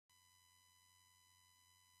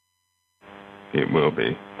It will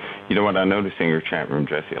be. You know what I noticed in your chat room,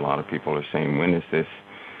 Jesse? A lot of people are saying, when is this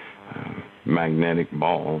magnetic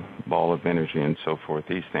ball of energy and so forth,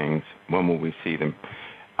 these things, when will we see them?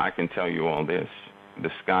 I can tell you all this. The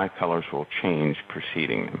sky colors will change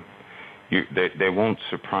preceding them. They won't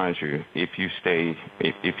surprise you if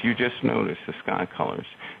you just notice the sky colors,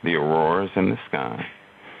 the auroras in the sky,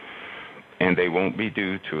 and they won't be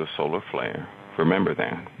due to a solar flare. Remember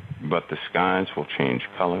that. But the skies will change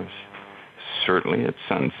colors. Certainly at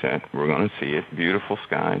sunset, we're going to see it. Beautiful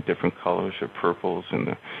sky, different colors of purples and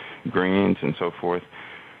the greens and so forth.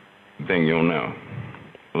 Then you'll know.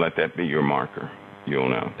 Let that be your marker. You'll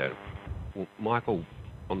know. Well, Michael,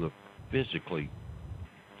 on the physically,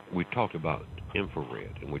 we talked about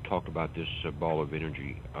infrared, and we talked about this ball of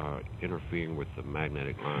energy interfering with the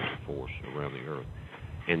magnetic lines of force around the Earth.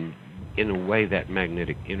 And in a way, that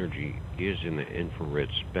magnetic energy is in the infrared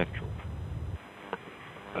spectrum,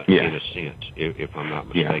 in a sense, if I'm not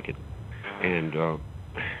mistaken. Yeah. And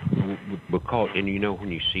because, and you know,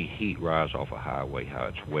 when you see heat rise off a highway, how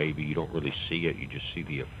it's wavy, you don't really see it; you just see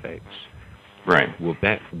the effects. Right. Will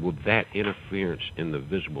that interference in the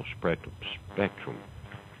visible spectrum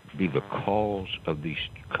be the cause of these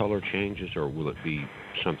color changes, or will it be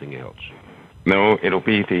something else? No, it'll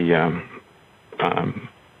be the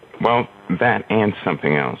that and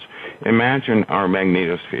something else. Imagine our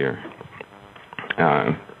magnetosphere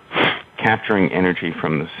capturing energy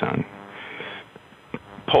from the sun,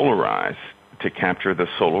 polarized to capture the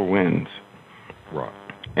solar winds. Right.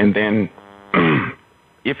 And then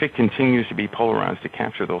if it continues to be polarized to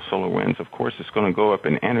capture those solar winds, of course it's going to go up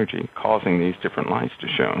in energy, causing these different lights to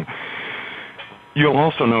show. You'll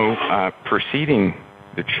also know, preceding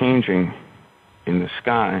the changing in the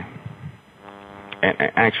sky,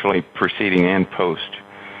 actually preceding and post,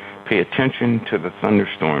 pay attention to the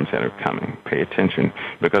thunderstorms that are coming. Pay attention,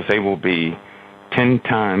 because they will be 10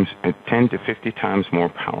 to 50 times more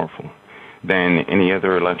powerful than any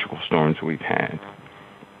other electrical storms we've had.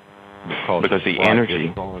 Because the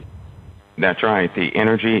energy, that's right, the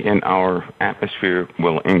energy in our atmosphere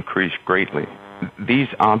will increase greatly. These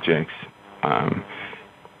objects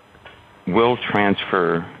will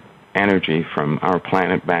transfer energy from our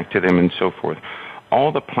planet back to them and so forth.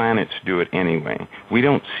 All the planets do it anyway. We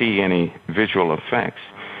don't see any visual effects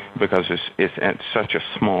because it's at such a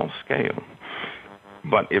small scale.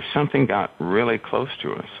 But if something got really close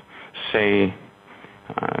to us, say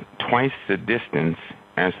twice the distance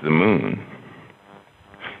as the moon,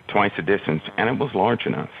 twice the distance, and it was large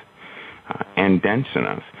enough and dense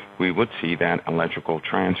enough, we would see that electrical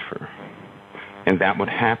transfer. And that would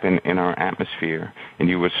happen in our atmosphere, and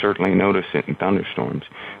you would certainly notice it in thunderstorms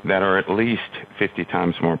that are at least 50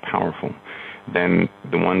 times more powerful than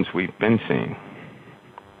the ones we've been seeing.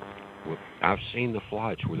 Well, I've seen the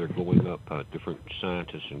flights where they're going up, different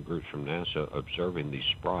scientists and groups from NASA observing these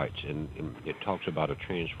sprites, and it talks about a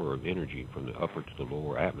transfer of energy from the upper to the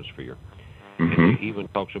lower atmosphere. Mm-hmm. And it even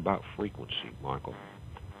talks about frequency, Michael.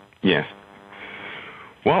 Yes.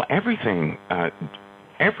 Well, everything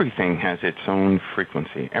has its own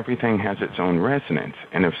frequency. Everything has its own resonance.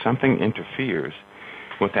 And if something interferes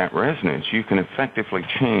with that resonance, you can effectively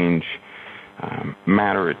change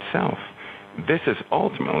matter itself. This is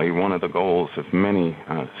ultimately one of the goals of many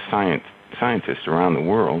scientists around the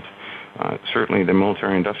world, certainly the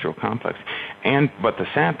military-industrial complex. But the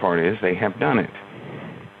sad part is they have done it.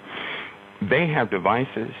 They have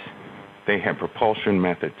devices, they have propulsion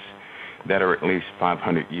methods that are at least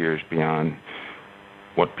 500 years beyond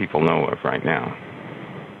what people know of right now.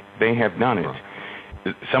 They have done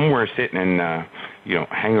it. Somewhere sitting in,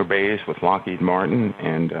 hangar bays with Lockheed Martin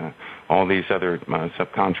and all these other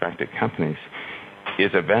subcontracted companies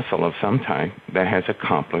is a vessel of some type that has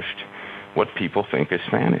accomplished what people think is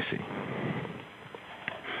fantasy.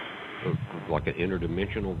 Like an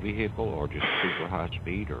interdimensional vehicle, or just super high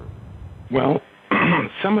speed, or? Well,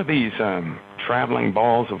 some of these traveling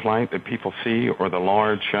balls of light that people see, or the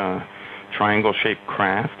large triangle-shaped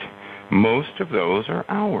craft, most of those are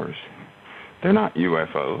ours. They're not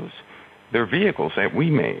UFOs. They're vehicles that we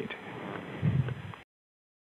made.